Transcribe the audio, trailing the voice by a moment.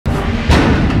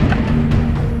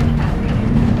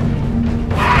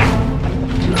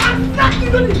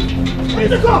Yes,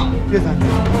 yes, auntie.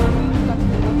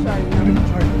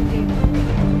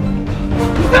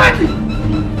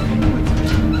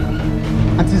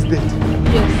 Auntie's dead.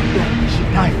 Yes. She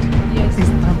died. Yes.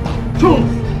 Instanter. Joe!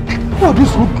 Who are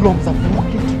these hoodlums that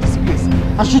walk into this place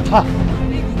and shoot her?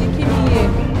 They came here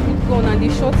with gun and they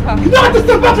shot her. You know what this is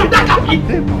about from that car?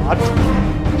 They're mad.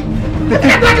 They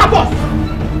take a boss!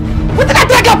 What did I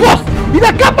take a boss? In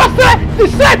a campus there, the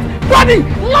set, body,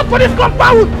 not for this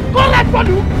compound, correct for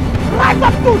you. Right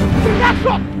up to the next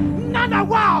shot. Nana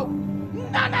wow!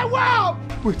 Nana wow!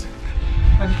 Wait,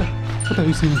 Anita, what are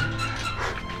you saying?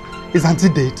 Is Auntie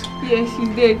dead? Yes, she's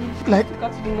dead.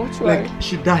 Like,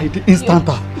 she died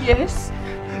instanter. Yes.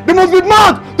 They must be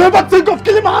mad to ever think of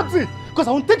killing my auntie. Because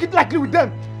I won't take it lightly with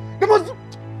them. They must.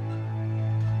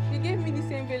 They gave me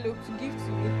this envelope to give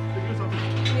to you.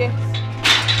 Yes.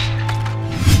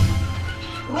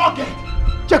 Rocket!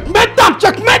 Checkmate them!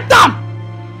 Checkmate them!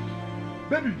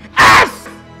 Baby! Yes!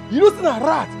 You know, see a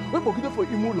rat. When Pokide for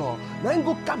Imola, now you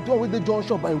go cap down with the John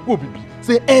shop by Nkobibi.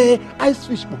 Say, ice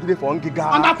fish Pokide for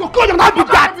Ngiga. And I forgot you not be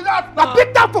that! Now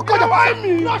pick that for God. Why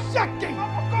me? No shaking!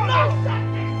 No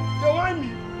shaking! They want me.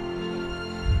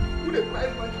 Who the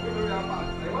price money for the man?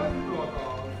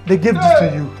 They gave this to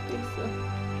you. Yes, sir.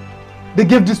 They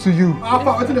gave this to you.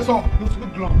 Alpha, what's in the song? Those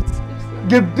good glums.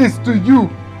 Gave this to you.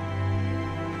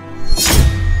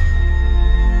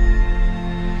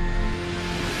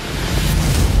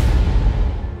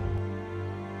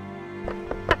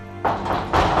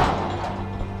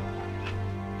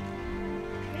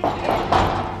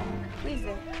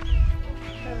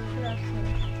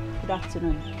 Good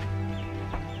afternoon.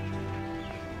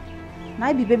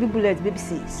 Might be baby bullet, baby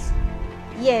sis.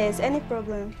 Yes, any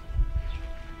problem?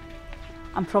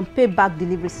 I'm from PAYBACK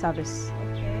delivery service.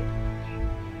 Okay.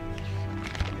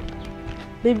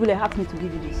 Baby bullet asked me to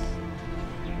give you this.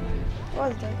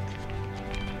 What's that?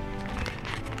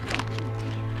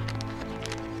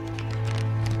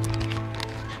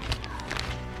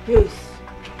 Yes.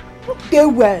 They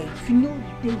well. If you know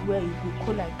they well, you go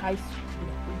call like ice.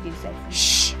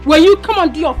 Shh! When you come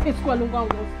and do your face, go along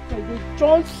with us.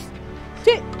 Jones.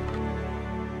 See.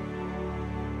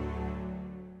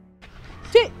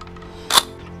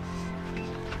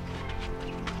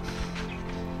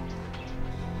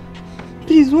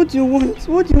 Please, what do you want?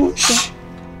 What do you want? Shh!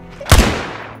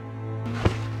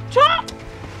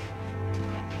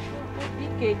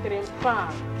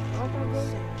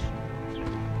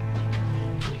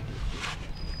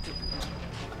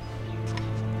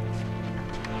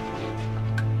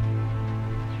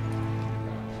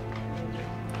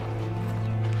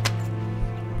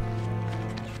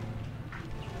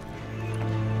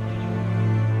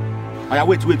 Oh, yeah,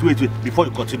 wait. Before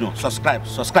you continue, subscribe.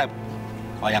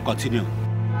 Oh, yeah, continue.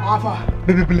 Alpha.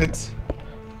 Baby bullet.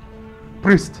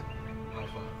 Priest.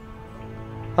 Alpha.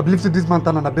 I believe that this man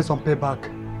and are based on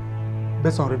payback.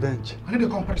 Based on revenge. I need a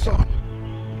compression.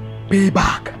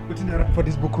 Payback. Waiting there for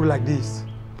this book rule like this.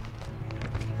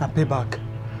 And payback.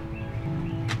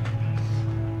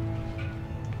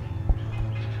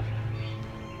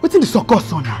 Waiting the success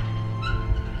son now.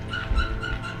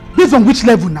 Based on which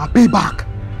level now? Payback.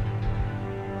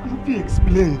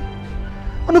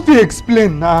 I don't feel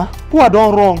explain now. Who are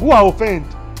done wrong? Who are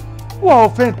offended?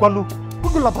 Kwanu?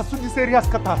 Who will pursue this area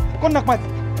scatter? Come knock my.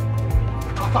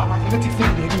 Alpha, my genetic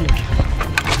thing, baby.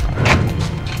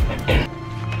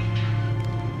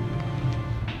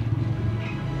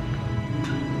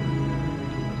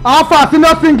 Alpha,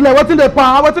 senior singlet, what's in the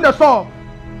pan? What's in the saw?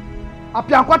 I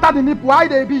pian quarter the nip, why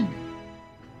they be?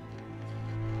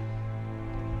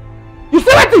 You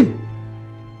see what?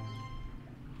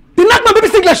 They knock my baby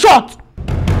singlet short.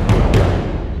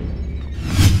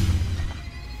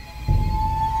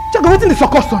 Check what's in the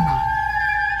circus now.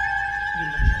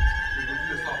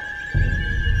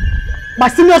 My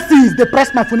senior sees they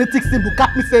press my phonetic symbol,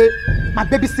 cap me say my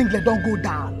baby singlet don't go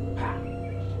down.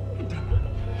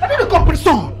 I need a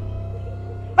compression.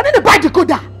 I need to buy the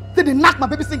coda. Say they knock my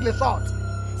baby singlet short.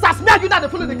 So as me and you now they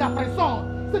follow the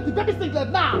compression. Say the baby singlet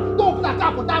now don't open a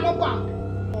car for Diamond Bank.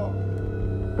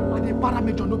 And the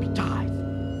paramedic no be child.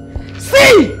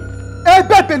 See!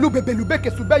 Ebe belube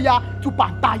kesubeya to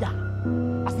pantaya.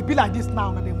 As it be like this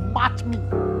now, and they match me,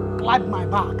 climb my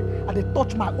back, and they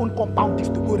touch my own compound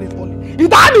disc to go raise volley. You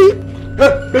done me? Hey,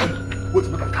 baby, what's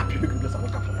the cap? You make me bless. I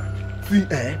won't cap for that. See,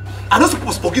 I don't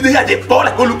suppose to forget here. They fall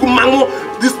like Olukumango.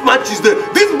 This match is the.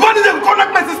 This body they connect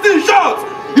my 16 shots.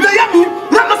 You don't hear me?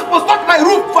 You're not supposed to touch my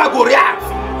roof before I go react.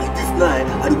 Like this night,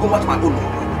 I don't go match my own.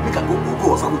 Make I go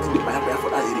or something to make my hair for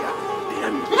that area. They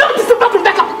hear me? You don't listen back from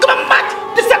that cap. Come on, match.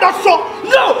 This is not so.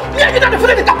 No, me and you don't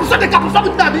feel the cap. So the cap. So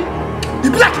with me. The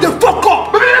black, the fuck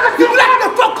up! The black, the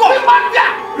fuck up!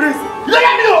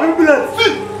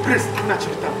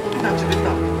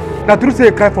 The truth say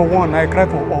I cry for one, I cry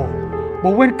for all. But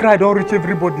when cry don't reach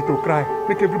everybody to cry,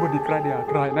 make everybody cry, they are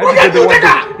crying. Make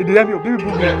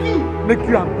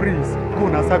you and praise. Go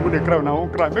and go they cry on our own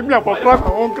cry. Make me for cry on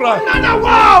our own cry. Nana,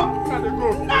 wow!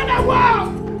 Nana, wow!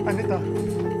 Anita.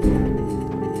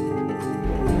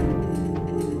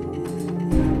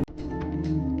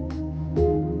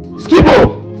 Skibo!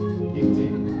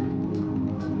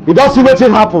 You don't see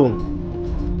wetin happen.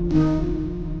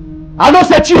 I know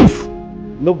say chief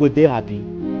no go dey happy.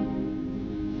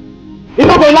 You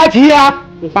no go like hear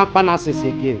Panasis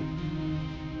again.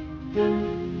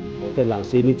 Tell am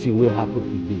say anything will happen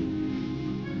today.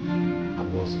 I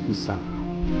must peace am.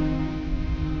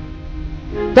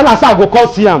 Tell am say I go come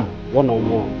see am one on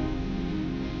one.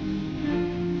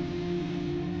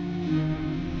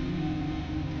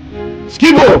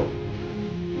 Skibo!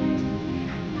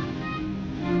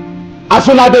 As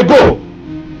una dey go,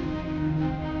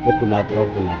 make una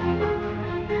drop una hand.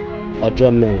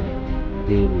 Ojo men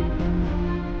dey road.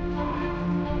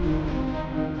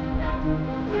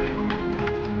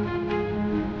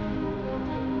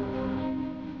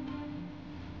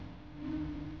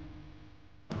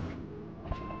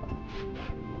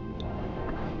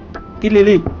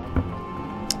 Kilele,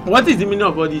 what is the meaning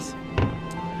of all this?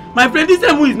 My friend, this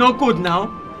emu is not cold now.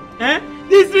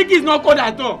 This drink is not cold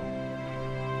at all.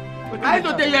 I used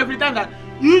to tell you every time that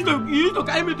you used to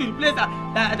carry me to the place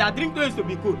that drink used to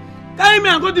be cold. Carry me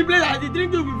and go to the place that the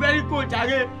drink will be very cold,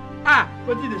 Jagaban.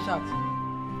 What did they shout?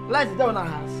 Light is there in our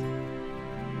house.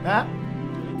 Huh?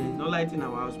 There's no light in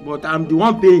our house, but I'm the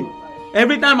one paying.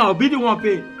 Every time I'll be the one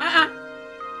paying.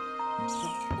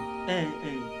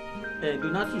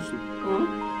 Donatus.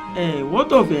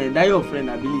 What of that your friend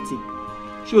ability?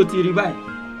 Show to revive.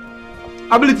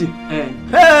 Ability?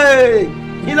 Hey!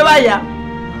 You know why, yeah?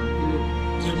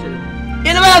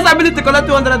 You know why has ability to collect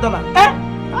 $200? Hey!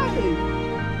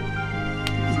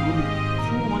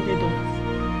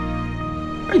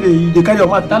 $200. They carry your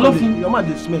mouth. Your mouth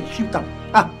they smell. Shift them.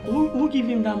 Who give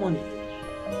him that money?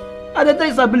 I tell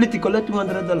his ability to collect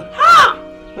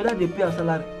 $200. Whether they pay a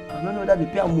salary, I don't know whether they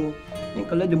pay more. They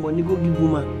collect the money, go give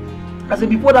woman. I said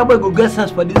before that boy go get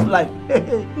sense for this life.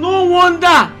 No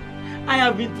wonder. I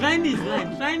have been trying his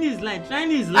line.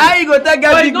 How you go take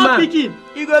get big man? Picking.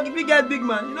 You go get big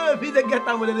man. You know if he get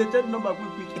time when they check number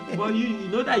quick. But you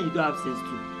know that you don't have sense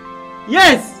too.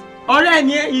 Yes.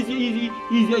 Already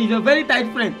he's a very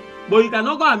tight friend. But you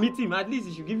cannot go and meet him. At least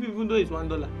he should give you even though it's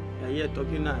 $1. Yeah, here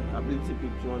talking now. Ability to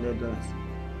pick $200.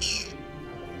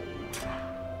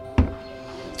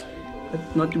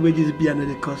 That's not the way this beer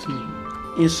they cost me.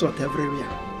 Insult everywhere.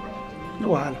 No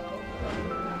one.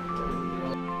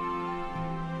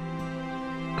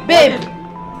 Babe,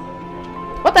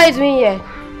 what are you doing here?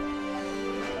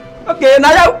 Okay,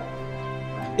 now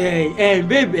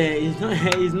babe,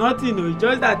 it's nothing. It's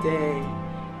just that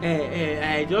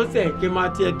I just came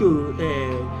out here to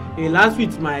last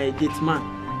with my gate man.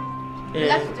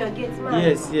 Last with your gate man?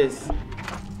 Yes.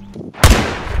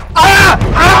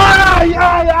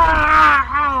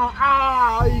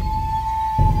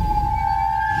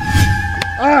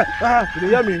 You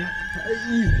hear me?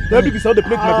 That big is how they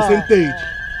play my percentage.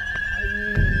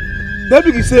 That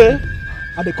big is say,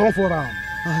 I dey come for am.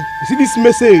 You see this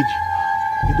message?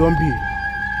 It don't be.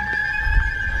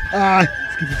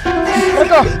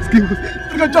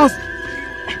 Just.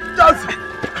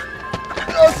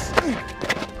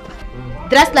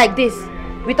 Dressed like this,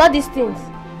 with all these things.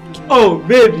 Oh,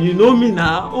 babe, you know me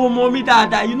now. Oh, mommy,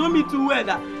 dada, you know me too well.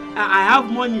 That I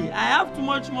have money. I have too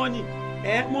much money.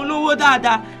 Molowo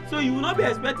dada. So you will not be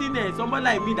expecting somebody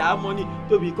like me that have money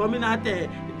to be coming out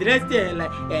dressed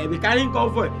be carrying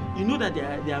convoy. You know that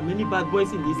there are many bad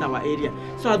boys in this our area.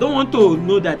 So I don't want to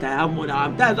know that I have money.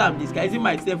 That's why I'm disguising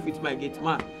myself with my gate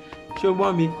man. Show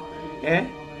mommy,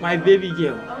 my baby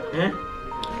girl.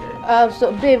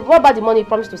 So babe, what about the money you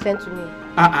promised to send to me?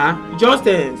 Just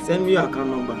send me your account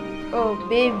number. Oh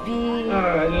baby. Oh,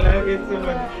 I love it so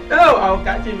much. Oh, I'll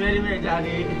catch you very much,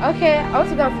 Daddy. Okay, I want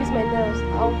to go and fix my nails.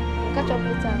 I'll catch up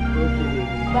later. Okay.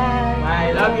 Bye.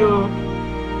 Bye, love you.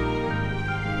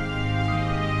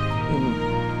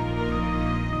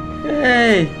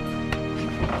 Hey,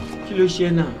 kilo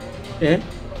share now.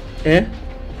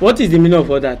 What is the meaning of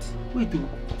all that? Wait,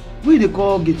 who they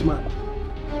call gate man?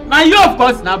 Now you of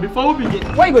course now before we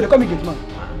begin. Why you gonna call me gate man?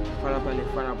 Farabale.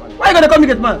 Why you gonna call me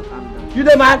gate man? You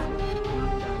the man?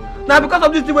 Now because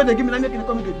of this thing where they give me, I'm making a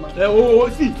come gate man.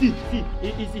 See.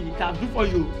 It have do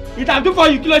for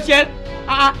you. Kilo share.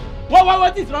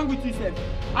 What is wrong with you, sir?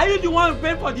 Are you the one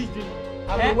paying for this drink?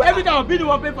 Every time I'll be the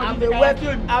one paying for this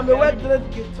drink. I'm a wet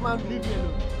drink gate man. Leave me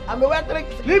alone. I'm a wet drink.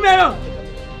 Leave me alone.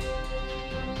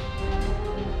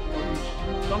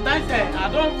 Sometimes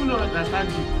I don't even understand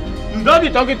you. You don't be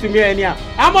talking to me anyhow.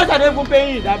 How much are they even paying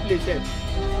you in that place?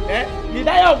 Eh? Did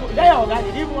I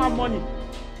did you even have money?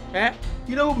 Eh?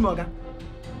 You know who Morgan?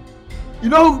 You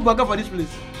know who Morgan for this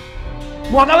place?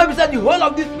 Morgan will be saying the whole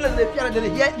of this place they fear and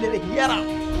they hear am.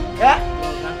 Eh?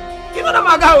 You know the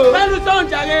Morgan. Tell you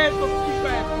something, Jagaban.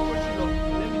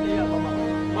 Let me tell you about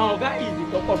my Oga is the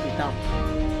top of the town.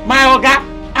 My Oga,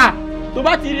 to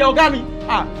buy the Oga me,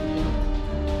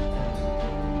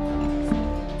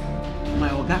 my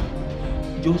Oga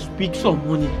just pick some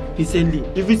money recently.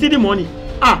 If you see the money,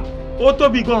 auto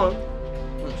be gone.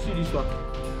 See this one.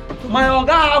 My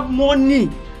Oga have money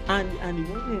and the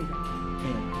money.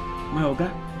 My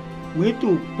Oga went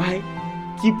to buy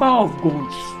keeper of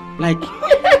guns like.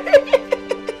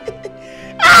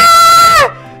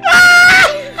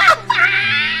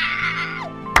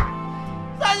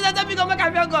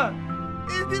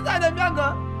 Is this side of your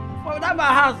gun? For that my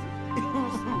house.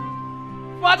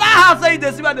 For that house, say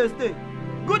they see where they stay.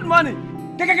 Good morning.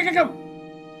 Good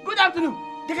afternoon.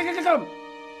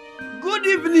 Good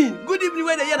evening. Good evening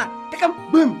where they hear now.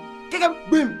 Boom.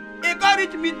 Boom. It can't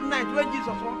reach midnight when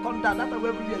Jesus won't come down. That's why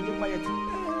everybody is quiet.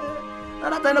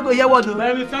 That's why I go hear what do.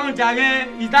 Baby, son,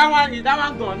 Jagaban, is that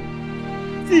one gone?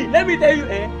 See, let me tell you,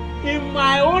 in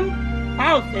my own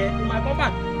house, in my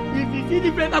compound, if you see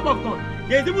different type of gun,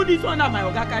 there's even this one that my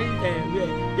Oga carry.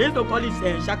 They used to call it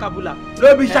shakabula.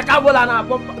 No be shakabula now.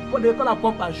 They call it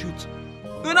pump and shoot.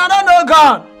 You don't know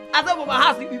gun. I said for my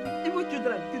house, even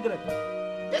children.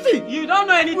 You see, you don't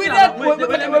know anything. Wait. If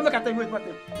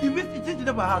it's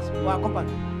in my house, we are compound.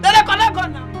 Then they collect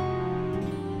gun now.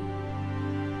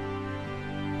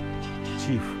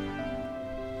 Chief,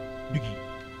 Biggie,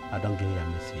 I don't get your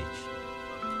message.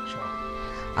 Sure.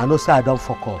 I know, sir, I don't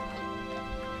fuck up.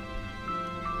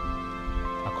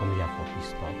 I come here for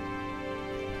peace talk.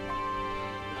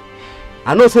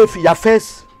 I know, sir, if your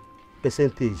first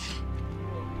percentage,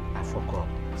 I fuck up.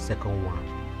 Second one,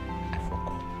 I fuck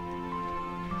up.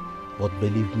 But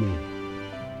believe me,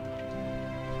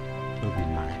 it will be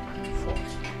my fault.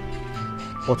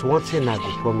 But one thing I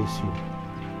will promise you,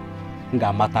 but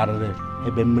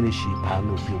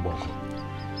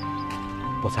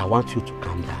I want you to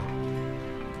calm down.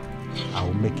 I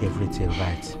will make everything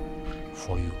right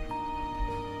for you.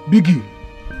 Biggie,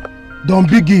 don't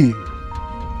Biggie.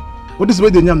 What is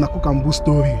where the name Nakukambu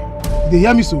story? They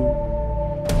hear me so.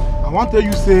 I want to tell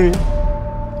you say,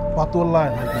 Pato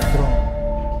line has been drawn.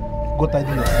 Go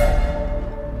tidy yourself.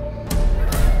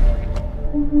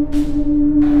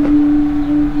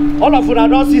 All of you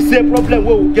don't see same problem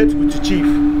we will get with the chief.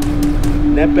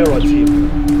 The emperor team.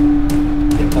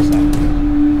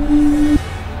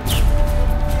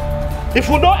 If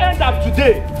we don't end up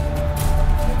today,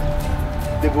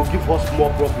 they will give us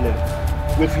more problems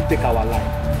if we take our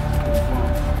life.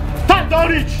 Time don't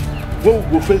reach, we will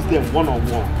go face them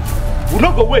one-on-one. We will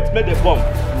not go wait, make the bomb.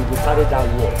 We will carry that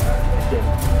war. Then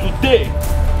today,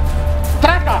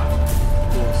 Tracker,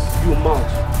 yes, you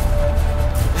mount.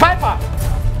 Viper,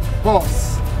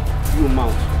 boss, you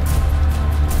mount.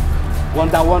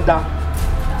 Wonder,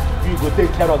 you go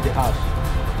take care of the house.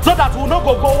 So that we will not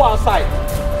go outside.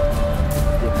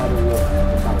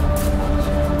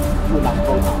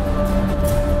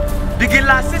 Biggie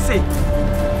Sisi,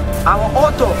 our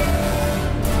author,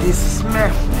 the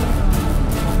smell,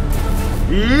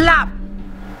 lap,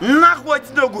 knock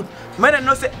what's no good. Men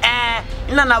no say,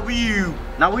 now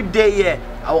we day here,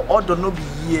 our author no be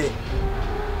here.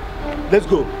 Let's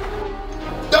go.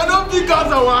 They don't think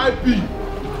us our IP.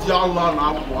 Yalla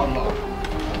na wala.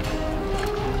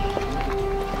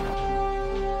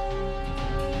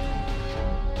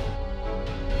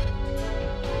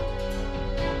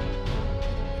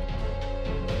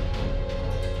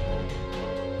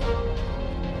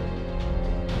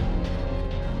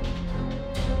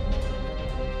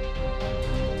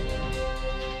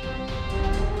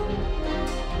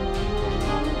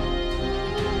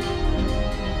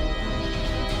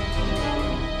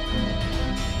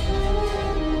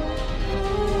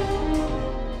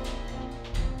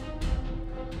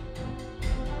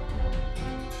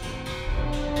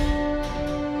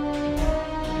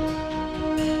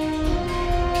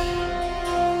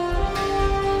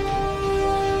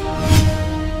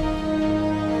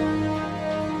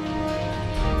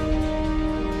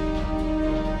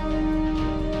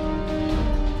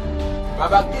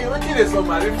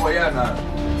 Submarine for here now.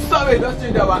 Sorry, just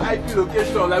change our IP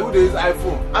location like we do use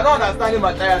iPhone. I don't understand him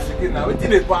attire again now.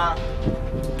 Waiting the pan.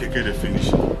 Take the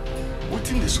finish.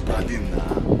 Waiting the super din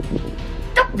now.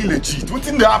 Can't be legit.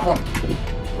 Waiting the happen.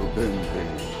 Oh, Ben.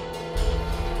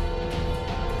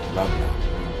 Labla.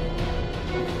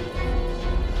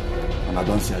 And I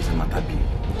don't see as a matter be.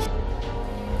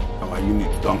 Our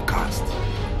unit don't cast.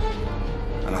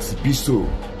 And as it be so,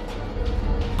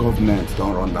 government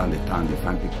don't run down the town, they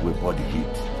find people with body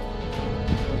heat.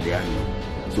 They are new.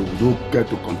 So we don't get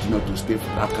to continue to stay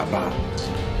for that cabal.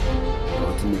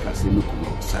 To make us say look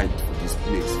alongside for this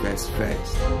place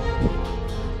first.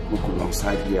 Look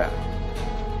alongside here.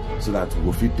 So that we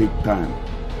will take time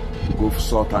to go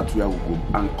sort out where we go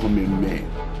and come in May.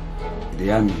 They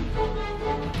are me.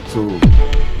 So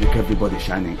make everybody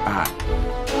shining eye.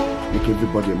 Make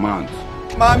everybody mount.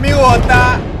 Mommy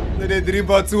water. No dey drink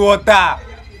bottle water.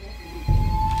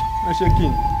 No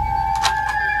shaking.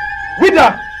 With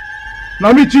that,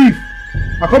 now me chief.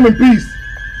 I come in peace.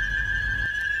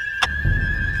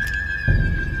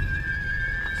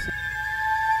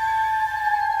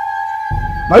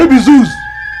 Now you be Zeus.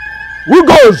 Who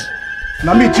goes?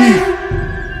 Now me chief.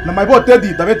 Now my boy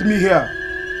Teddy direct me here.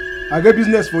 I get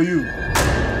business for you.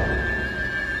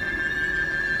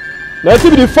 Let's see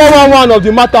the 411 of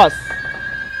the matters.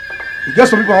 You get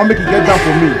some people I want to make it get down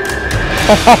for me.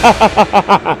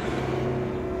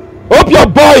 Hope your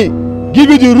boy give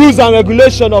you the rules and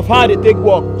regulation of how they take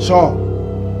work. Sure.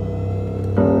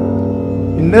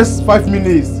 In the next 5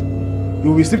 minutes, you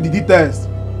will receive the details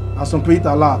and some credit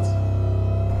alert.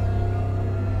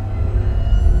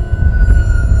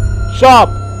 Sharp.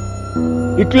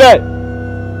 You clear?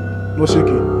 No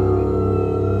shaking.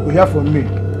 You hear from me.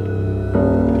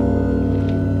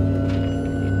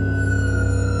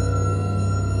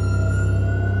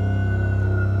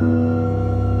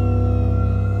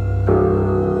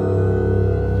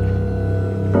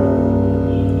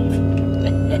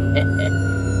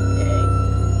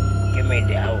 Give me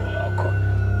the alcohol.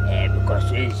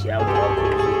 Because it's your alcohol.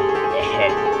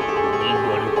 You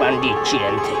go to Pandi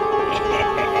Chiente.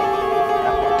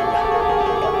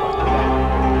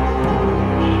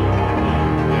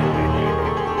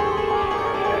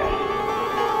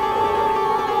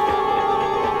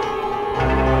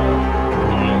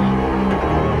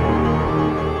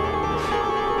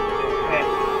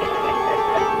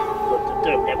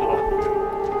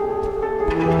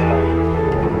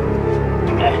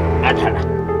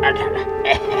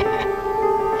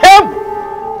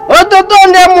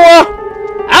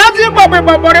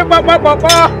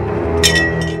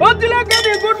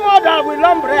 Good mother with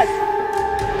long breast.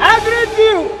 I agree to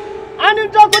you. And you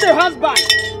talk to the husband.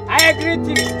 I agree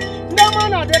to you. No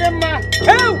man or the man.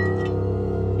 Hey!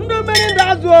 No man in the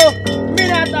house.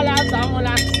 Minatala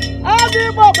Samola. I be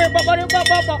Bobby.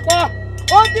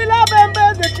 Otila Bembe,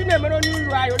 the Chinemero New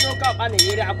Rio no Cup and the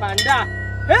Ira Panda.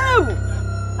 Hey!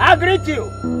 Agree to you.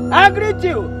 Agree to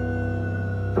you.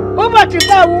 Uba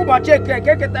Chita Uba check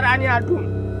Keketarania Doom.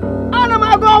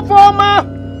 Anima go for ma.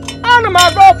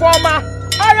 Anima go for ma.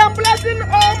 I am blessing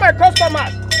all my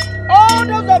customers. All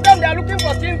those of them, they are looking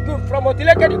for things good from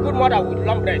Otileke, the good mother with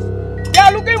long breast. They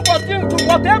are looking for things good.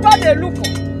 Whatever they look for,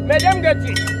 may them get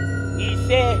it. He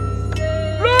say,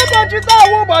 look at it, I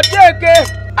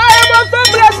am also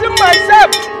blessing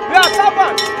myself. We are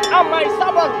servants, and my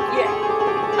servant here.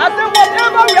 I say,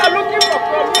 whatever we are looking for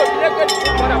from you, Otileke, the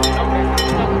good mother with long breast,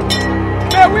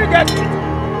 may we get it.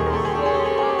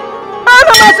 I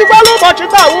am also blessing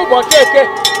myself.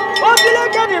 Oh,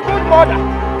 the good mother.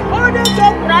 Oh, the so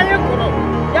crying.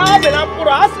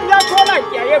 Yabelapura, as you are like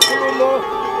Yakuno.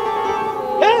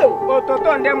 Hey, what to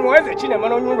turn them was a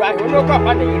Chinaman on right, no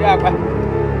company.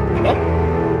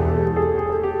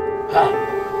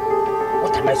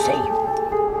 What am I saying?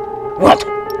 What?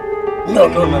 No.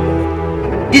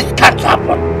 This can't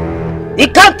happen.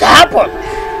 It can't happen.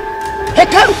 It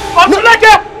can't.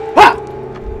 What?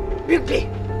 Big day.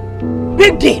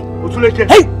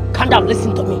 Hey, calm down,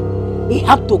 listen to me. He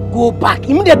have to go back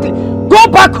immediately. Go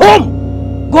back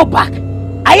home. Go back.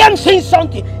 I am saying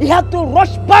something. He have to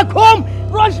rush back home.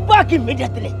 Rush back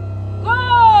immediately. Go.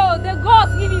 The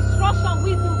gods give instruction.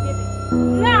 We do give it.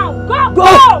 Now, go.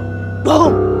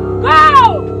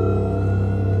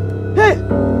 Hey,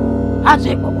 I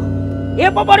say, Baba. Hey,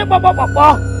 Baba.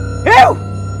 Hey,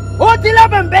 what the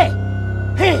Bembe?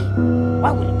 Hey,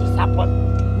 why will this happen?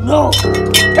 No.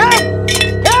 Hey,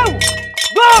 go.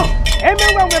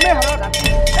 Everyone will make her out.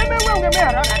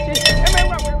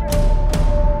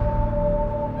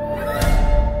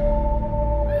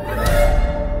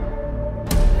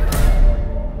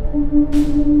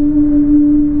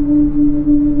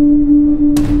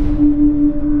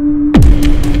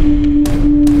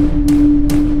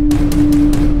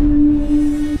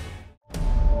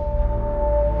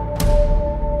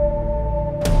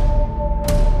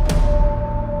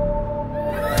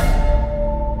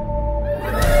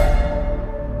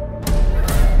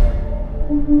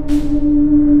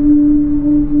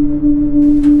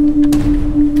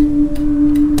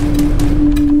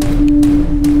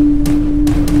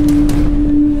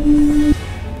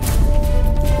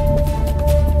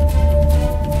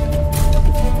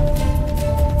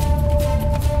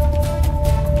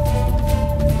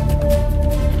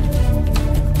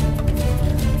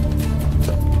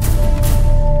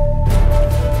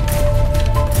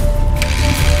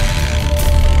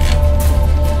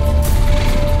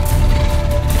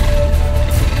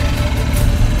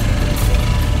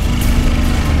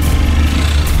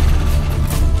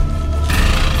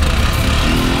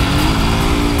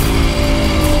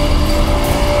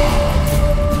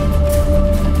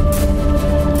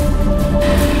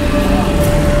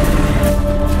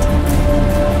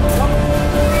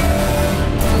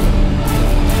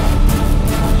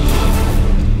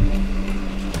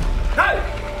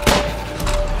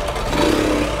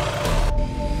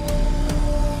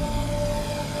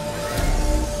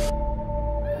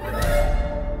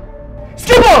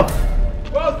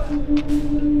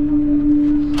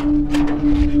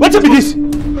 What be this?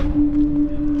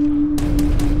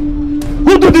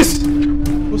 Who do this?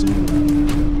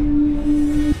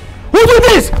 Who do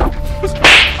this?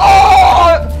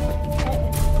 Oh!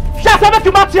 Just make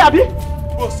you match here, Abi.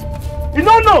 Boss. You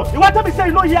don't know. You want to me say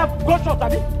you know here gunshot,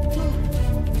 Abi?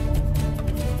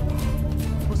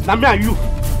 Now me and you.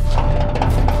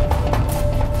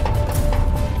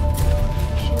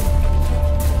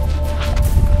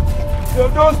 You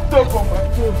don't step on my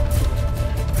toe.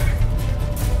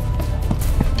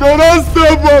 You don't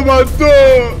step on my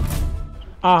toe.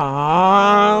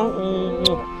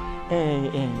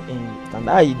 Stand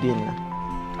how you doing now?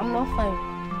 I'm not fine.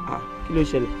 Kilo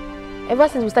Shelley. Ever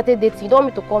since we started dating, you don't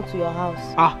want me to come to your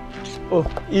house. Oh,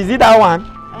 is it that one?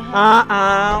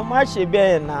 Much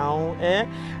better now.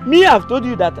 Me, I've told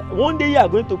you that one day you are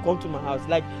going to come to my house.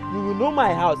 Like, you will know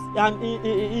my house. And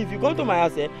if you come to my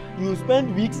house, you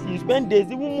spend weeks, you spend days,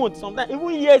 even months, sometimes,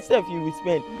 even years you will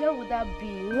spend. Where would that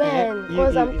be? When?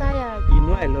 Because I'm tired. You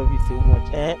know I love you so much.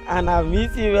 And I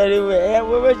miss you very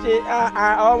well.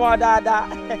 Oh, my dada.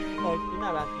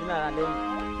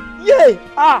 Yeah.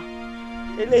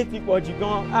 This is something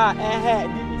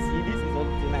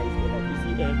nice. You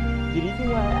see, the reason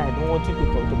why I don't want you to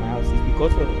come to my house is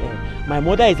because my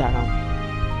mother is around.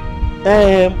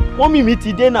 Mommy meet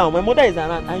today now. My mother is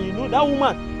around, and you know that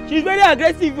woman. She's very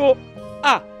aggressive.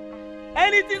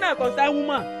 Anything that concerns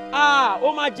woman.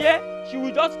 Oh my dear, she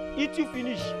will just eat you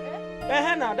finish.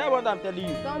 Now that's what I'm telling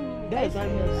you. That is why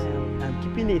I'm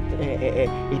keeping it a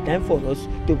time for us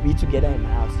to be together in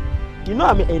my house. You know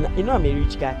I'm a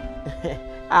rich guy.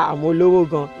 I'm all over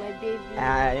gone. My baby.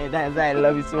 That's why I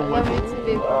love you so much. I love you too,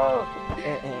 baby. Before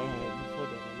then,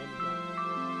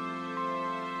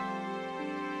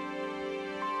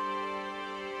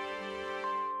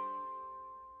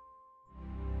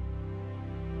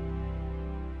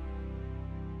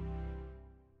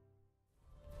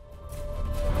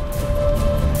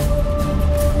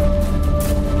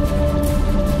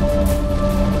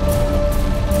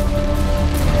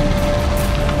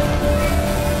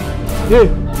 Hey,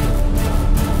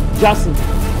 Jackson.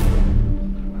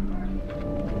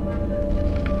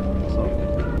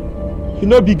 You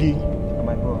know Biggie?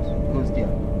 My boss. Who goes there?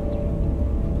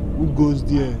 Who goes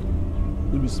there?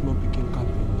 Will be small picking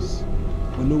captains.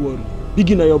 But no worry.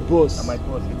 Biggie na your boss. My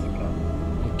boss, it's a car.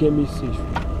 Get me safe.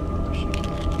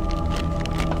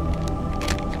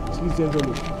 See this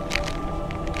envelope.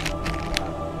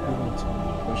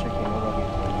 Go check in over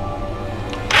here.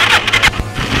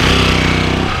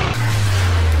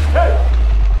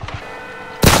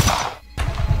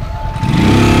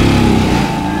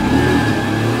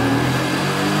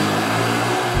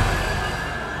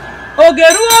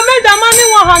 Ogeru omeda mani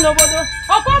won han obodo.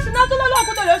 Oko si na to lolo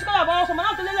okuto le skola ba so ma na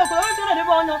to lele okuto o ti re de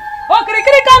bo yan. O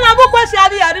kirikiri kan na bu kwesi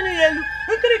adi adi ni yelu.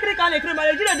 Kirikiri kan le kiri ma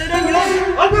le jire de de mi.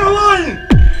 Agbero wani.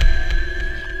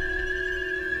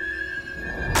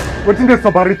 Wetin dey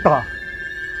Sabarita?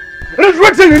 It is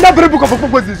written in that very book of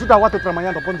prophecy so that I want to try my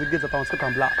hand upon the gates of our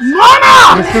sacred blood.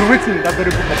 Nana! It is still written in that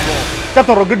very book of law. That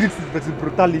arrogance versus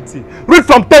brutality. Read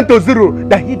from 10 to 0.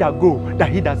 That he that go, that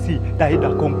he that see, that he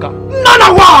that conquer.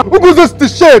 Nana wa! Who goes just to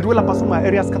shade? Well, I pass on my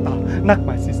area scatter. Knock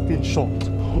my 16 short.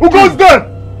 Who goes there?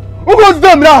 Who goes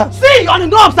them now? See, on the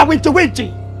knobs are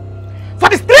winchy. For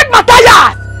the street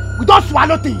Matthias, we don't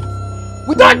swallow things.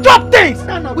 We don't drop things.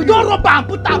 We don't rub and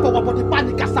put out for the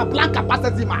panic Casablanca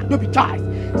passes man. No be choice.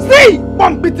 See,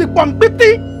 bombiti.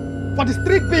 For the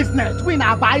street business, we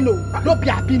na albino, no be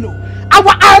albino.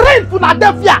 Our arrange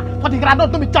Philadelphia for the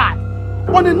granite, no be choice.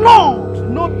 On the north,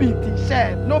 no be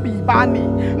t-shirt, no be bani,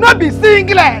 no be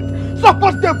singlet.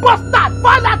 Suppose the bastard,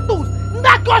 violatus,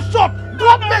 knacker shop,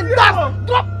 drop men down,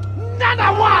 drop.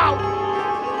 Nana wow!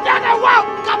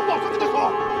 Come on, to the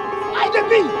hall. I the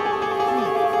be.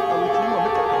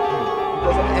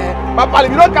 Papa,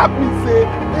 if you don't cap me, say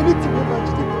anything we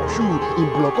manage to pursue in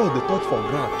block us the touch for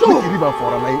ground. Make it even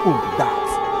for my own that.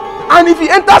 And if you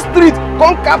enter street,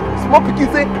 come cap small pikin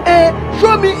say,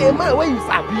 show me a man where you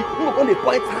sabi. Who go on the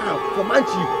point hand for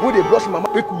manchi when they brush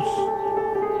mama pekus.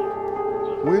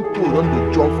 When two don dey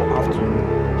jump for afternoon,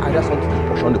 either something dey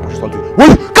push something.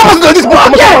 Wait, come on, this boy,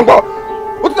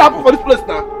 what happen for this place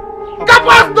now? Cap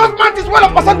us those mantis well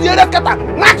up person the area scatter,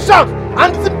 knock shot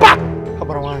and sit back.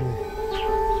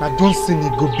 Now don't see me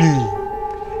go be.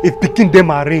 If picking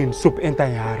them are rain, soap enter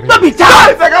in her rain. Don't be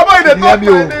tired.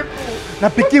 Now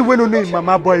picking when only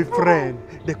mama boyfriend,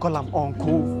 they call him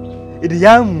uncle.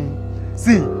 Idiam,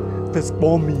 see, first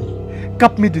for me,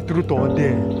 cap me the truth or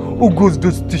there. Who goes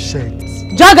those t-shirts?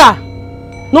 Jaga,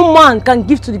 no man can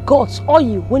give to the gods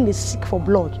oil when they seek for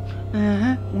blood.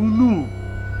 No.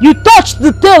 You touched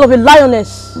the tail of a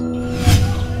lioness.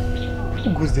 Who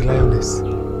goes the lioness?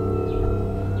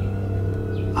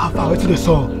 Alpha, what you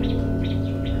saw?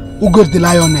 Who goes the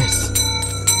lioness?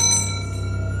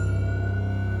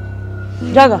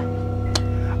 Jaga.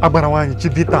 Agbarawani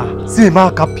Chidita, see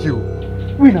ma capio.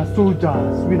 We na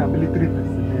soldiers, we na military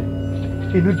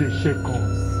personnel. You know they shake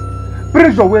us.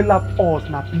 Pressure will up us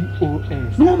na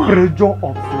POS. No pressure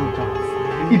of soldiers.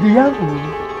 If the young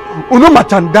no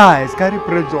merchandise carry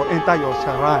pressure enter your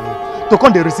shrine to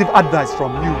come they receive advice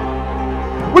from you.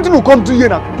 What do you come to here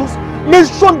now? Just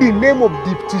mention the name of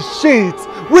the shades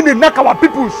when they knock our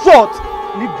people short.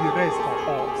 Leave the rest for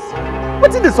us.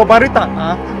 What is the submarita?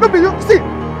 Huh? No, but you see,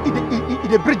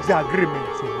 they breach the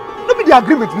agreement. No, be the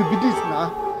agreement will be this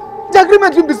now. The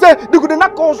agreement will be say they could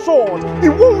knock us short.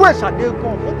 In one way shall they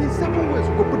come, but in 7 ways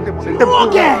we go put them on the table.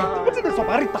 Okay. What is the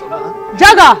submarita?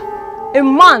 Jaga, a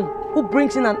man who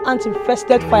brings in an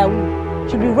ant-infested firewood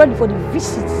should be ready for the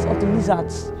visits of the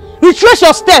lizards. Retrace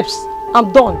your steps.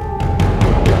 I'm done.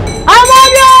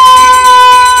 Amobi!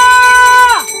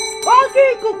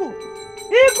 Okay, Ikuku!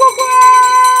 Ikuku!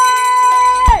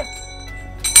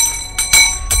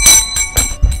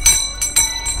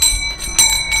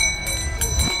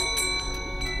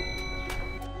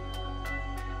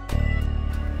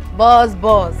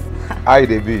 Boss. How you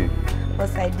dey be?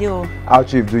 Boss, I do. How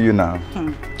chief do you now?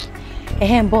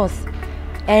 Boss.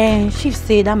 Chief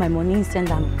say that my money send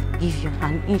am give you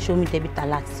and he show me debit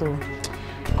alert, so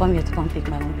come here to come take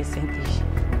my own percentage.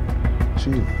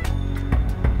 Chief?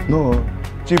 No,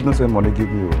 chief no send money give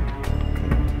you.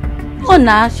 Oh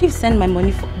nah, chief send my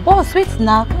money for boss. Wait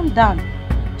now, calm down.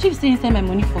 Chief say he send my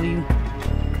money for you.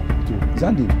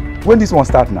 Zandy, when this one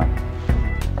start now?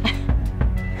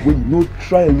 When you no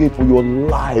try again for your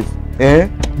life,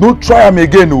 no try am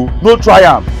again, no try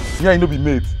am. Yeah, you no be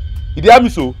mate. You dey hear me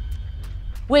so?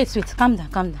 Wait, calm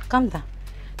down.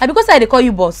 Na because I dey call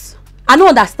you boss. I no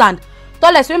understand.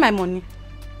 Toles, where my money?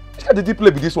 Which kind of deep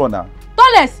play be this one now?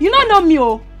 Toles, you don't know me,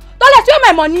 oh. Toles, where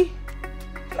my money?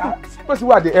 See person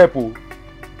where I dey help,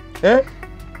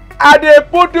 I dey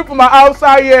put you for my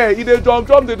outside here. He dey jump,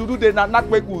 they do they knock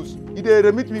kpekus. He dey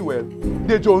remit me well. He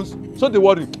dey Jones, so they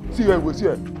worry. See here.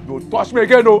 Don't touch me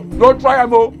again, Don't try am,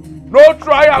 Don't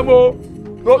try am,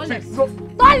 Toles,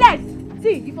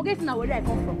 see, you forget where I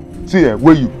come from. See here,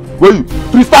 where you?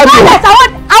 Freestyle me.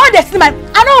 Toles, I want to see my.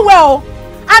 I know where.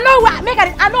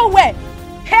 I know where.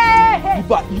 Hey.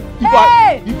 If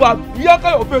I yanka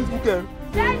your Facebook,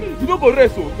 Jenny. You don't go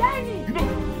race, Jenny.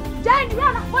 Jenny,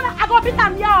 I go beat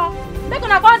am here. Make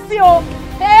una go see,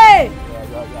 Hey.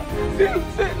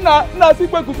 See, now see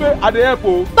where Kufe at the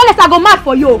airport. Toles, I go mad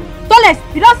for you. Toles,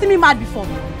 you don't see me mad before.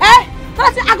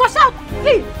 Toles, I go shout.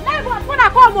 See, when I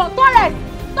come,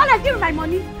 Toles, give me my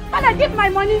money. Toles, give me my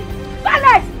money.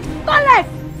 Toles.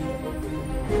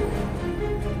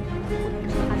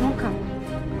 I don't come.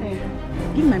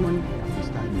 Give me my money.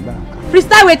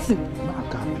 Freestyle waiting.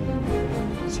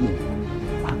 See,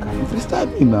 freestyle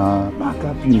me now.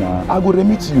 I go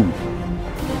remit you.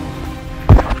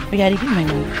 Yeah, give me my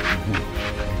money.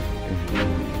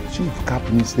 Chief cap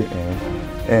me say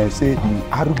the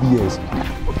RBS.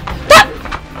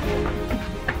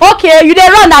 Okay, you dey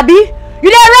run, Abi. You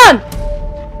dey run.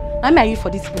 I'm married for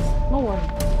this place. No worry.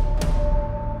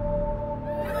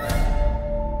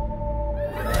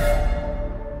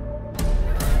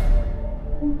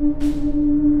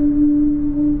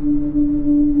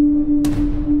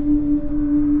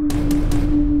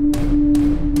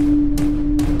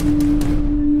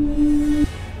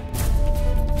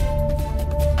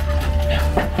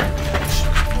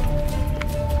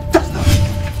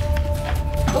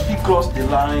 Cross the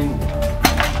line.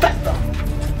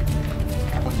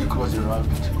 Once you cross the line.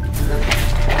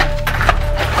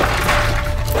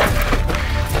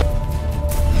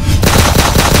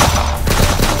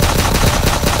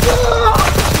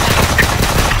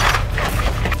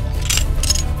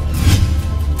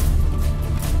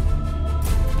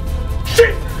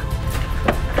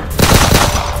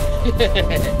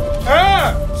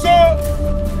 So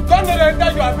don't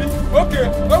enter you abi. Okay,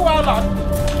 no wahala.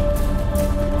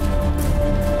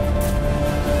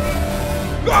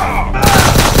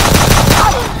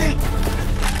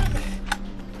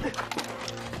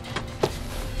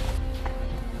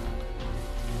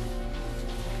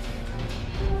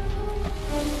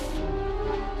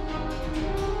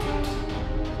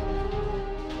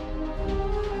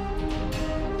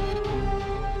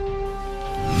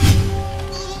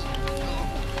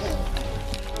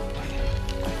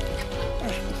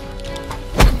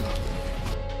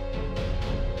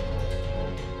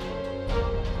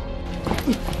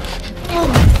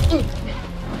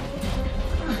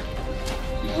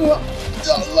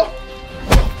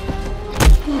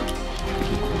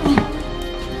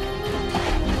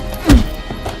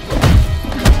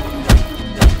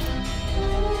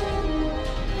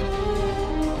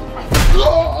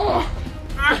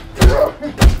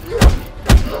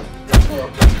 He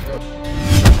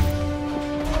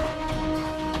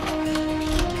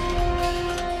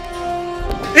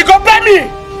go pay me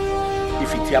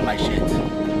if he tear my shirt.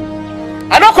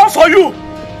 I don't come for you.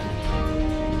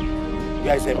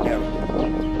 Where is Emperor?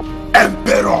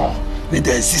 Emperor need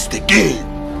to exist again.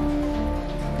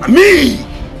 And me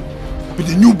be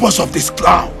the new boss of this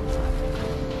clown.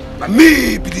 And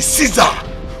me be the Caesar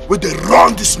where they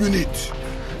run this unit.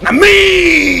 And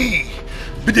me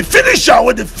be the finisher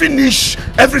where they finish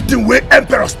everything where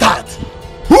Emperor start.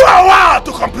 Who are we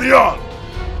to comprehend?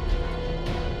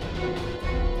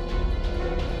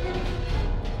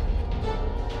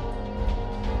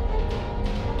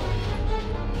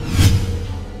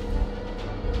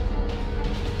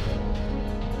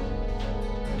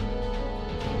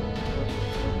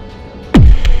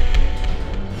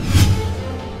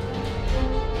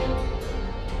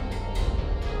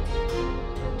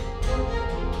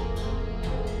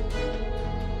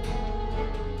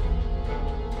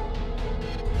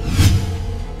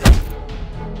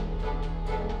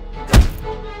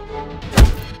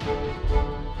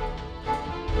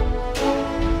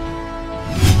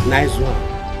 Nice one.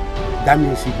 That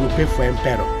means he will pay for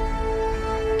Emperor.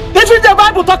 This is the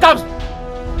Bible talk about.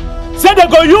 Say they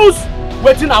go use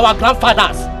waiting our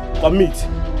grandfathers for meat.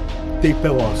 They pay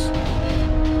us.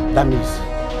 That means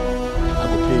I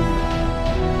will pay you.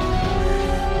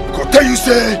 I go tell you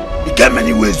say, you get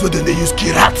many ways where they use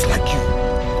kill rats like you.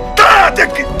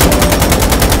 Take it.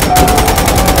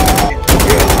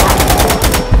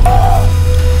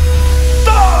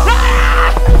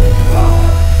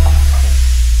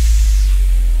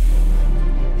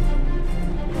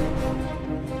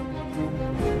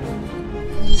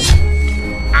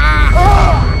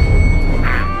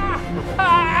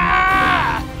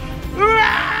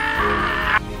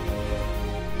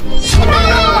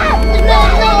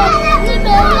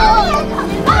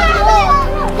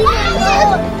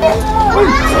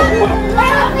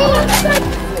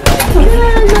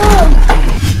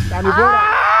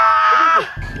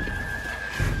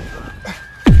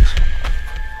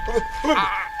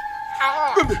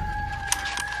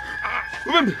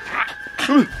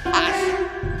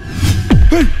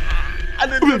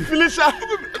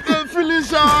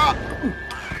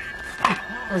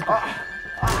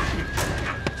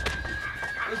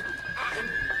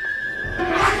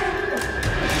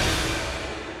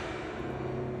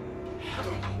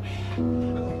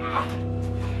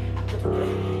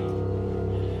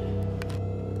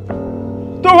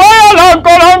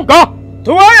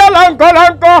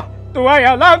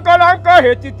 Tuaya lanka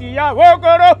hetitiya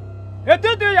wogoro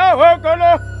hetitiya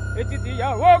wogoro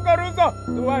so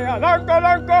tuaya lanka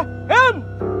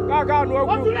kaga no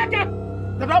Otuleke,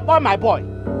 they don't boy my boy.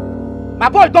 My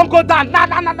boy don't go down now.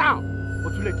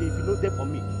 Otuleke, if you know there for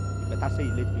me, you better say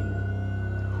you let me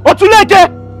know. Otuleke,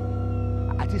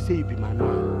 I just say you be my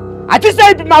man. I just say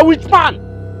you be my witch man.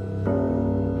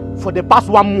 For the past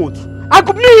 1 month, I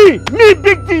go me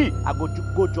big D. I go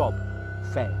job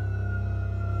fair.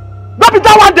 Not be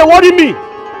that one they worry me.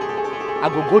 I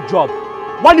go job.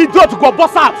 One idiot to go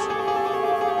boss out.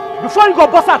 Before you go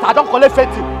boss out, I don't collect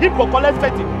 50. He go collect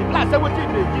 50. The plan say what you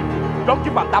give. You don't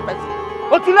give am that person.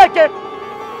 Otuleke.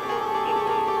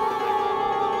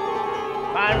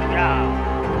 Calm down.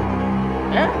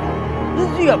 This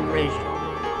is your pressure.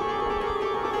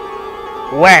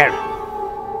 Well,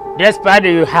 despite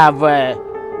you have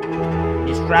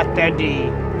distracted the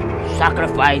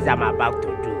sacrifice I'm about to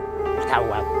do, what I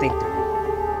will think to do.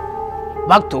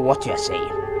 Back to what you're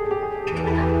saying.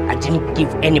 I didn't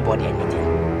give anybody anything.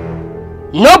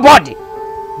 Nobody!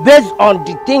 Based on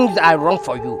the things I run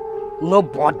for you,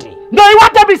 nobody. No, you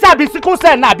want to be say be sickle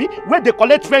say Nabi where they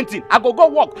collect fainting. I go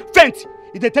work faint.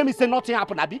 If they tell me say nothing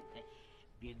happen, Nabi.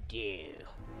 Big deal.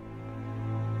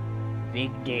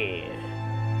 Big deal.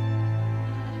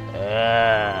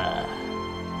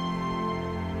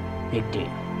 Big deal.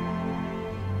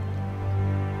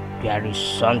 There is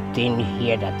something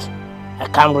here that I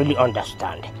can't really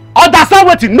understand. Understand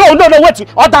what? No, wait.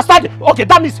 Understand? Okay,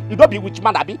 that means you don't be witch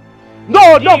man, Abi.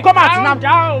 No, come out now. Calm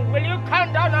down. Will you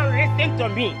calm down and listen to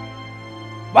me?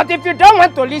 But if you don't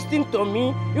want to listen to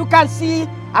me, you can see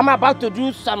I'm about to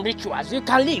do some rituals. You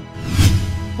can leave.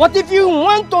 But if you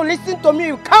want to listen to me,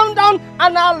 you calm down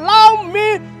and allow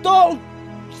me to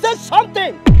say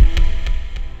something.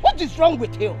 What is wrong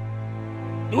with you?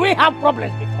 Do we have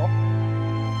problems before?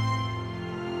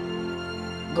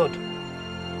 Good.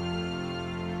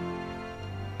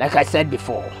 Like I said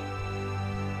before,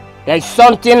 there is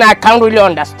something I can't really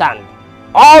understand.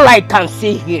 All I can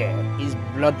see here is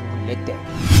blood related.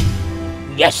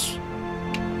 Yes.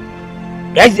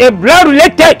 There is a blood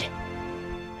related.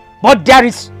 But there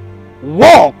is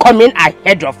war coming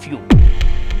ahead of you.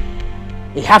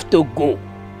 You have to go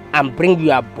and bring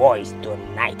your boys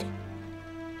tonight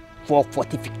for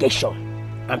fortification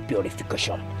and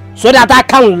purification, so that I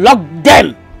can lock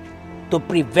them to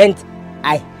prevent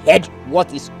ahead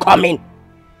what is coming.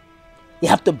 You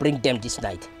have to bring them this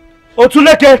night.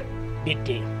 Otuleke!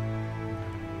 Today.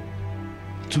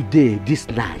 Today, this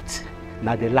night,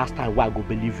 now the last time I go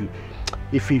believe you.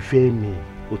 If you fail me,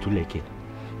 Otuleke.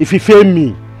 If you fail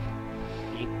me,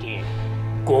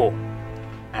 go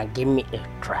and give me a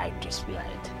try this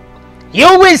night.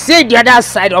 You will see the other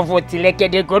side of Otuleke,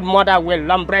 the good mother with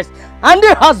long breast, and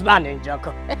the husband in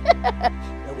Joko. They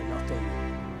will not fail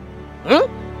you.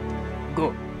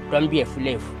 Go, don't be a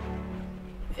slave.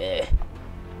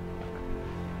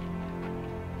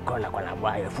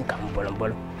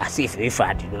 As if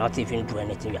I did not even do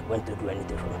anything, you are going to do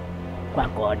anything for me.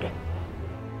 Quack God.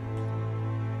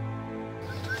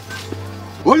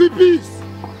 Holy peace!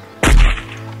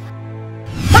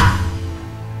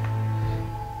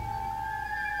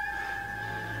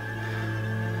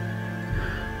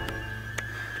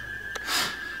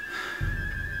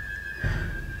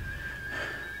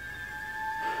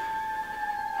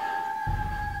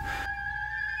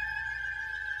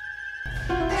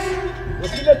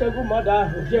 Otuleke mother,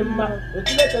 Ojemma.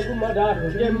 Otuleke mother,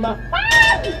 Ojemma.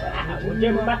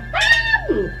 Ojemma.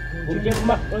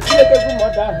 Ojemma. Otuleke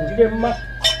mother, Ojemma.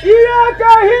 Iyaka.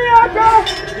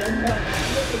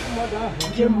 Otuleke mother,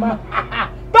 Ojemma.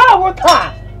 Bawota.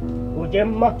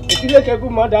 Ojemma. Otuleke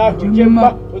mother, Ojemma.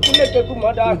 Otuleke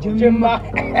mother, Ojemma.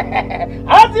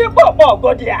 Asi popo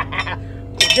godia.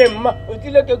 Ojemma.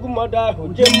 Otuleke mother,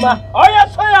 Ojemma. Oya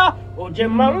soya.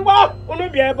 Ojemma ngwa unu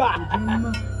bieba.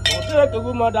 Otuleke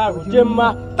mother,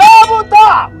 Ojemma.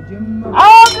 Tabuta.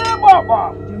 Asi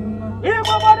popo.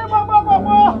 Ibo.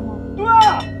 Tua.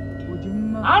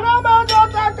 Anamajo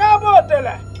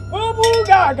takabotele. Bubu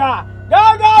gaga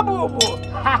bubu.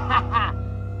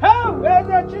 Hey,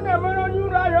 eze Chinemere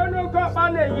nyura yono kopa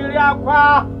na yiri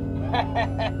akwa.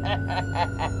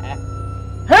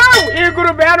 Hey,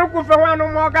 iguru be anu kufe wanu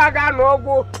mo gaga no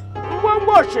ogwo.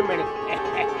 Ngwongwo oshimiri.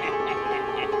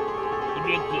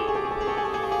 Ibeki.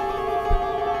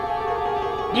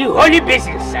 The holy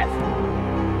basin self.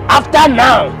 After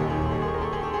now,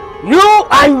 you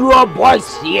and your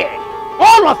boys here,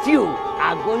 all of you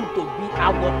are going to be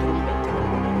our trumpet.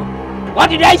 What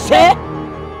did I say?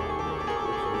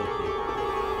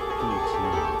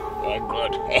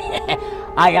 Good.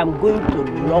 I am going to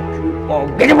lock you all.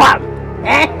 Get one.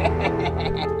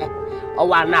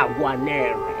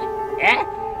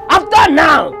 After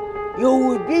now, you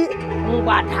will be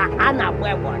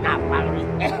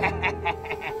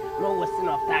no wasting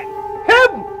of time.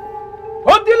 Him!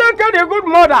 Otuleke the good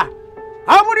mother.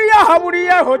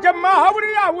 Hawuriya,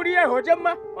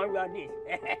 Hojemma. On your knees.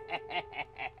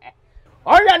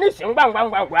 On your knees, bang.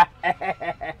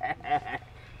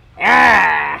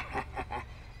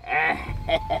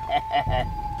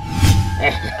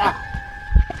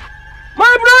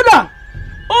 My brother!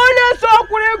 Only so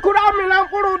could I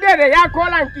put there, ya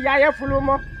call and Kia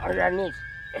Fulumo on your knees.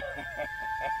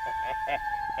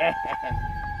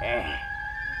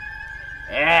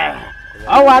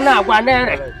 Oh, I know one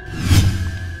there.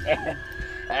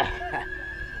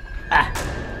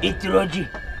 It's Rogi.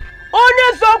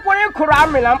 Only so could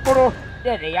I put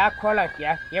there, ya call and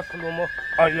Kia Fulumo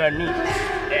on your knees.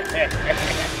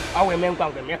 Oh, women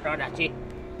come to me, brother.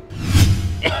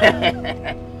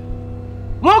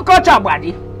 More culture,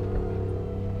 buddy.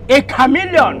 A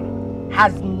chameleon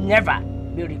has never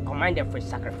been recommended for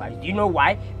sacrifice. Do you know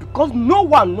why? Because no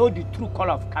one knows the true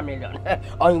color of chameleon.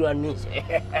 On your knees. You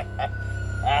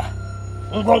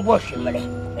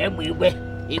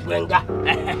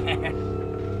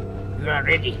are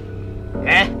ready.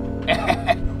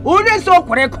 Only so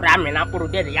correct ramen and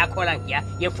put there, Yakolan here,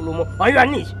 Yefulumo, on your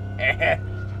knees.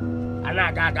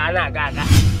 Anagaga.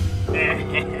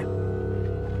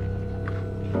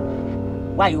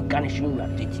 Why you garnishing your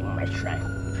teeth in my shrine?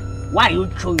 Why you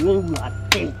chewing your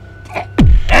teeth?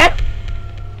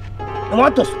 You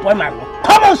want to spoil my room?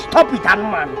 Come on, stop it,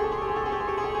 man.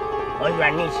 On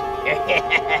your knees.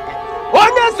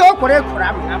 Only so correct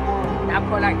ramen and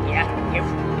put Yakolan here,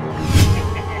 Yefulumo.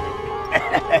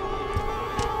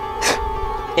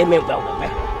 Amen.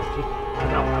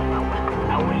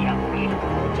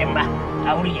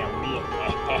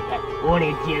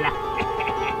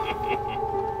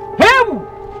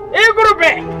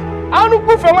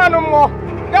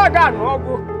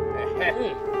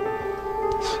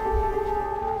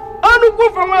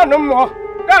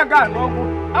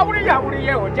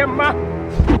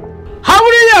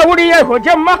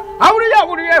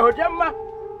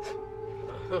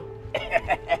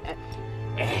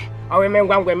 Awe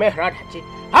mengwangwe mehradachi.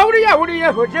 Hawuriye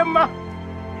hojema.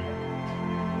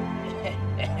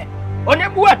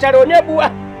 Onebua tara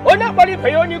onebua. Onebali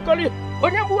peyoni koli.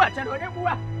 Onebua tara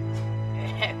onebua.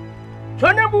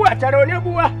 Onebua tara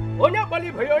onebua.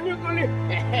 Onebali peyoni koli.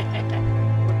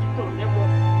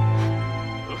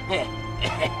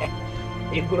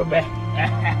 Igurube.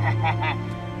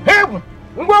 Hebu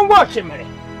ngwangwa chimere.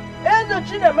 Ezo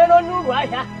chine meno nuru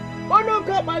ahia. Ono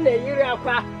kapa na yiri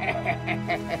akwa.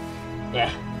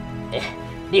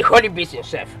 The holy beast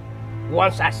himself.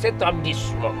 Once I set up this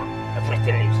smoke,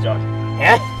 everything is done.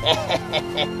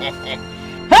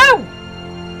 How?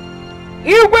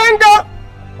 You went up.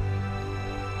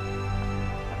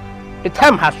 The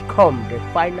time has come, the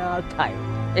final time.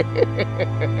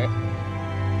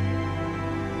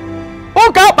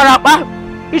 Oka parapa,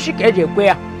 ishikeje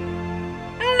kwea.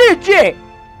 Nliche,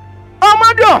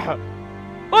 Amado.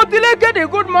 Otileke the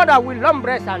good mother will lump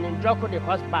breast and enjoy the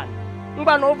husband.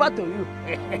 Mban over to you.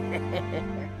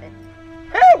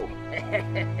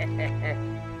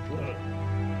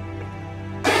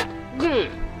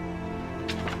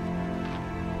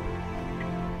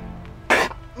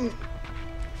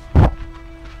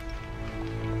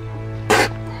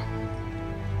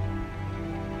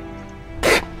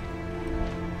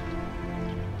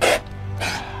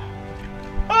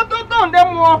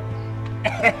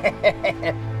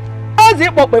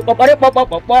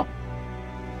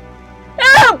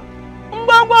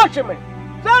 Mbangwashime.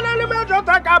 Salele mejo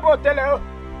takabotele.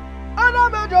 Ana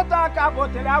mejo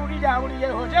takabotele. Awuriye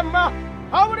hojema.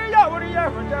 Awuriye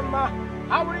hojema.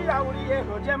 Awuriye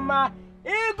hojema.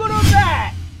 Igurube.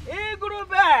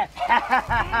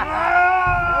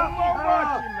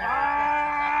 Mbangwashime.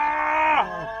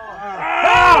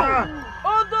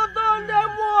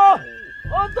 Otodondemo.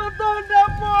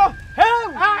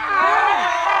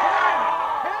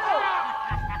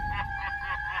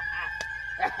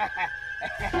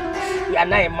 You are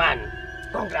not a man.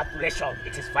 Congratulations,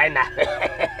 it is final.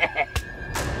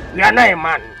 You are not a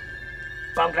man.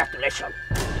 Congratulations,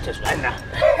 it is final.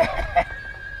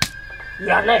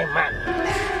 You are not a man.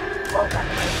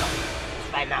 Congratulations, it's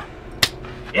final.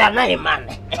 You are not a man.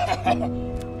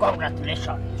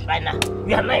 Congratulations, it's final.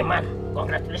 You are not a man.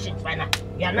 Congratulations, it's final.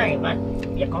 You are not a man.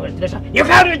 Yeah, congratulations. You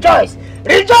can rejoice.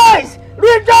 Rejoice.